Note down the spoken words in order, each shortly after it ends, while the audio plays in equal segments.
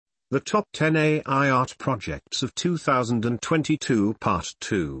The Top 10 AI Art Projects of 2022 Part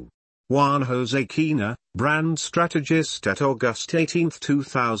 2. Juan Jose Quina, brand strategist at August 18,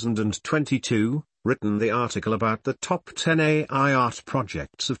 2022, written the article about the Top 10 AI Art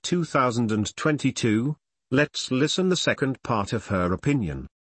Projects of 2022. Let's listen the second part of her opinion.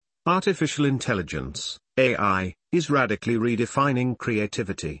 Artificial intelligence, AI, is radically redefining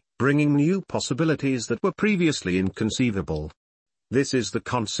creativity, bringing new possibilities that were previously inconceivable. This is the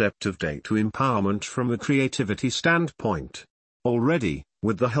concept of data empowerment from a creativity standpoint. Already,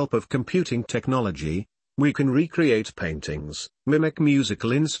 with the help of computing technology, we can recreate paintings, mimic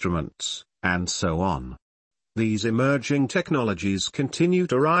musical instruments, and so on. These emerging technologies continue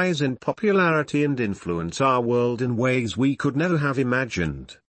to rise in popularity and influence our world in ways we could never have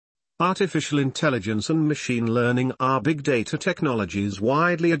imagined. Artificial intelligence and machine learning are big data technologies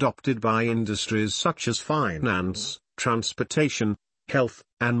widely adopted by industries such as finance, transportation, health,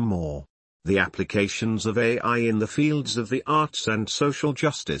 and more. The applications of AI in the fields of the arts and social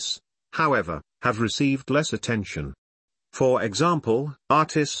justice, however, have received less attention. For example,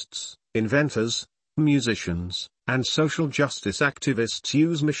 artists, inventors, musicians, and social justice activists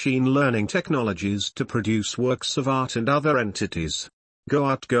use machine learning technologies to produce works of art and other entities.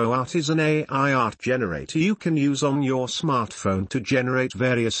 GoArt is an AI art generator you can use on your smartphone to generate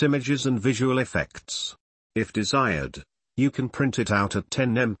various images and visual effects. If desired, you can print it out at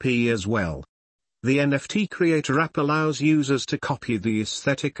 10MP as well. The NFT Creator app allows users to copy the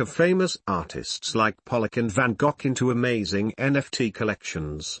aesthetic of famous artists like Pollock and Van Gogh into amazing NFT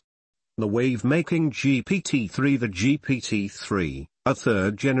collections. The wave-making GPT-3 The GPT-3, a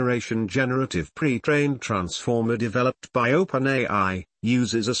third-generation generative pre-trained transformer developed by OpenAI,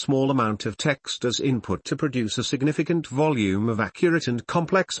 uses a small amount of text as input to produce a significant volume of accurate and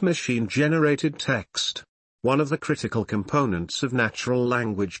complex machine-generated text. One of the critical components of natural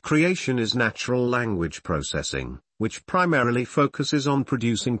language creation is natural language processing, which primarily focuses on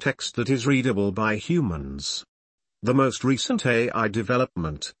producing text that is readable by humans. The most recent AI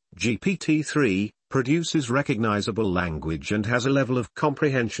development, GPT-3, produces recognizable language and has a level of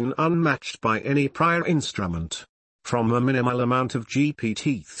comprehension unmatched by any prior instrument. From a minimal amount of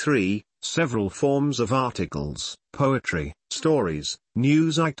GPT-3, several forms of articles, poetry, stories,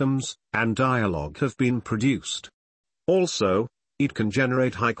 news items, and dialogue have been produced. Also, it can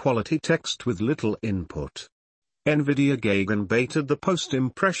generate high-quality text with little input. NVIDIA Gauguin baited the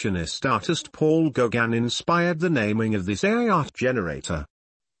post-impressionist artist Paul Gauguin inspired the naming of this AI art generator.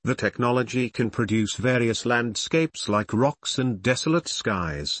 The technology can produce various landscapes like rocks and desolate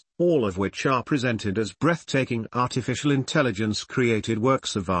skies, all of which are presented as breathtaking artificial intelligence-created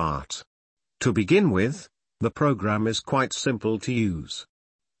works of art. To begin with, the program is quite simple to use.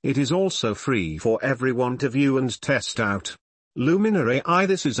 It is also free for everyone to view and test out. Luminar AI.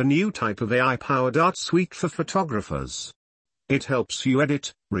 This is a new type of AI-powered art suite for photographers. It helps you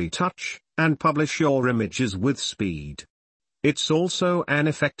edit, retouch, and publish your images with speed. It's also an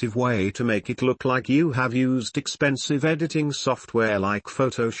effective way to make it look like you have used expensive editing software like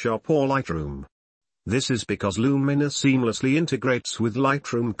Photoshop or Lightroom. This is because Luminar seamlessly integrates with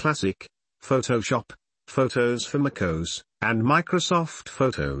Lightroom Classic, Photoshop, Photos for macOS, and Microsoft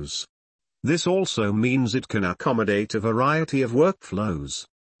Photos. This also means it can accommodate a variety of workflows.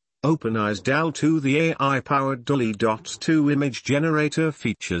 OpenAI's DALL-2, the AI-powered DALL-E 2 image generator,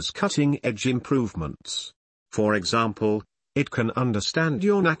 features cutting-edge improvements. For example, it can understand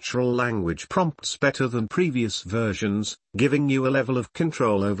your natural language prompts better than previous versions, giving you a level of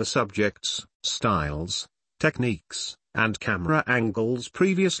control over subjects, styles, techniques, and camera angles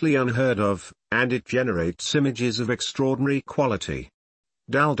previously unheard of, and it generates images of extraordinary quality.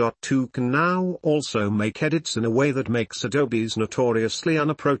 DALL-2 can now also make edits in a way that makes Adobe's notoriously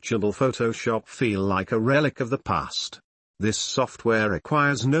unapproachable Photoshop feel like a relic of the past. This software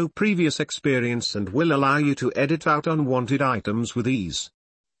requires no previous experience and will allow you to edit out unwanted items with ease.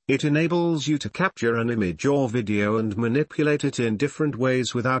 It enables you to capture an image or video and manipulate it in different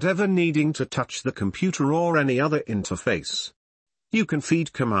ways without ever needing to touch the computer or any other interface. You can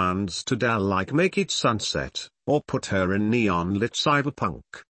feed commands to DALL like make it sunset, or put her in neon-lit cyberpunk.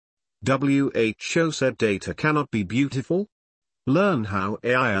 WHO said data cannot be beautiful. Learn how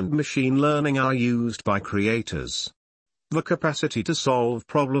AI and machine learning are used by creators. The capacity to solve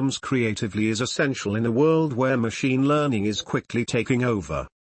problems creatively is essential in a world where machine learning is quickly taking over.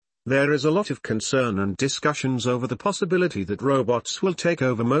 There is a lot of concern and discussions over the possibility that robots will take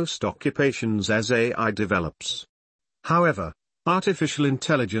over most occupations as AI develops. However, artificial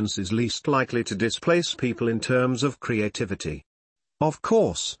intelligence is least likely to displace people in terms of creativity. Of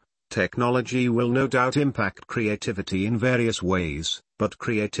course, Technology will no doubt impact creativity in various ways, but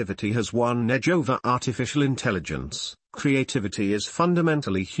creativity has one edge over artificial intelligence: creativity is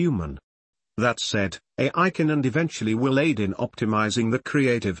fundamentally human. That said, AI can and eventually will aid in optimizing the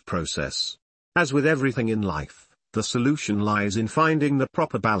creative process. As with everything in life, the solution lies in finding the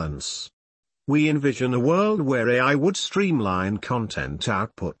proper balance. We envision a world where AI would streamline content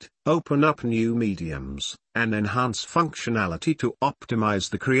output, open up new mediums, and enhance functionality to optimize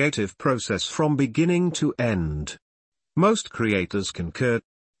the creative process from beginning to end. Most creators concur.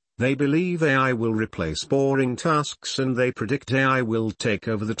 They believe AI will replace boring tasks, and they predict AI will take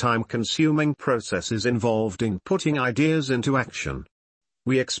over the time-consuming processes involved in putting ideas into action.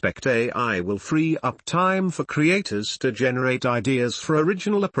 We expect AI will free up time for creators to generate ideas for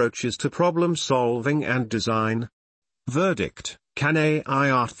original approaches to problem solving and design. Verdict: can AI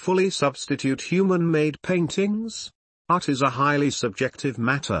art fully substitute human-made paintings? Art is a highly subjective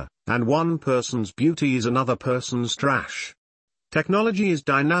matter, and one person's beauty is another person's trash. Technology is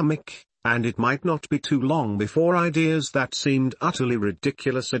dynamic, and it might not be too long before ideas that seemed utterly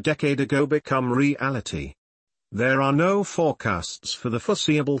ridiculous a decade ago become reality. There are no forecasts for the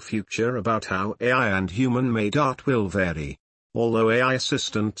foreseeable future about how AI and human-made art will vary. Although AI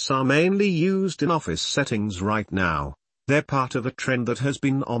assistants are mainly used in office settings right now, they're part of a trend that has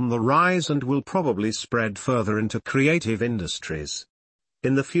been on the rise and will probably spread further into creative industries.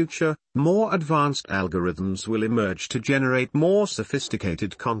 In the future, more advanced algorithms will emerge to generate more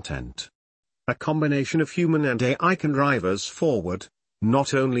sophisticated content. A combination of human and AI can drive us forward,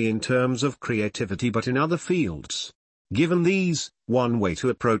 not only in terms of creativity but in other fields. Given these, one way to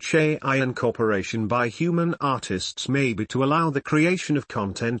approach AI incorporation by human artists may be to allow the creation of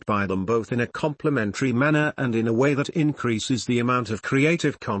content by them both in a complementary manner and in a way that increases the amount of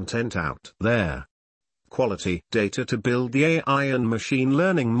creative content out there. Quality data to build the AI and machine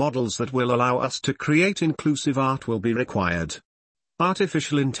learning models that will allow us to create inclusive art will be required.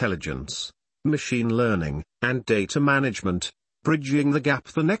 Artificial intelligence, machine learning, and data management. Bridging the gap.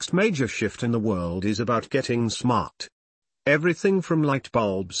 The next major shift in the world is about getting smart. Everything from light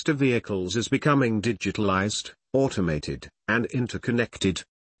bulbs to vehicles is becoming digitalized, automated, and interconnected.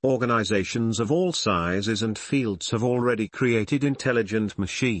 Organizations of all sizes and fields have already created intelligent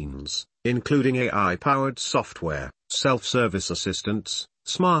machines, including AI-powered software, self-service assistants,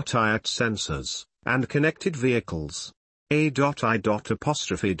 smart IoT sensors, and connected vehicles. A.I.S.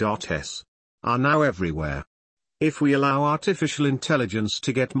 are now everywhere. If we allow artificial intelligence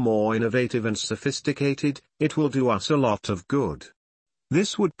to get more innovative and sophisticated, it will do us a lot of good.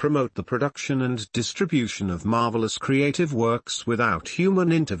 This would promote the production and distribution of marvelous creative works without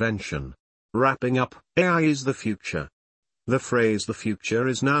human intervention. Wrapping up, AI is the future. The phrase "the future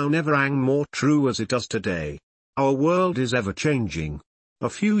is now" never rang more true as it does today. Our world is ever changing. A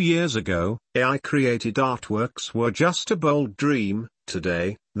few years ago, AI-created artworks were just a bold dream.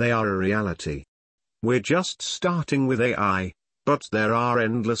 Today, they are a reality. We're just starting with AI, but there are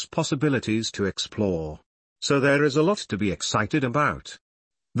endless possibilities to explore. So there is a lot to be excited about.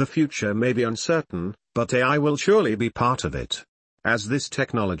 The future may be uncertain, but AI will surely be part of it. As this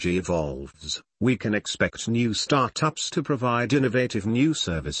technology evolves, we can expect new startups to provide innovative new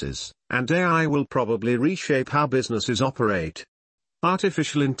services, and AI will probably reshape how businesses operate.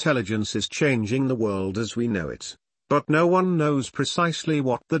 Artificial intelligence is changing the world as we know it, but no one knows precisely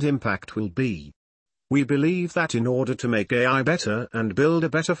what that impact will be. We believe that in order to make AI better and build a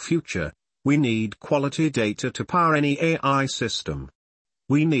better future, we need quality data to power any AI system.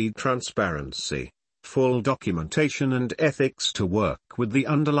 We need transparency, full documentation and ethics to work with the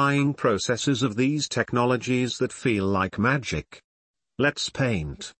underlying processes of these technologies that feel like magic. Let's paint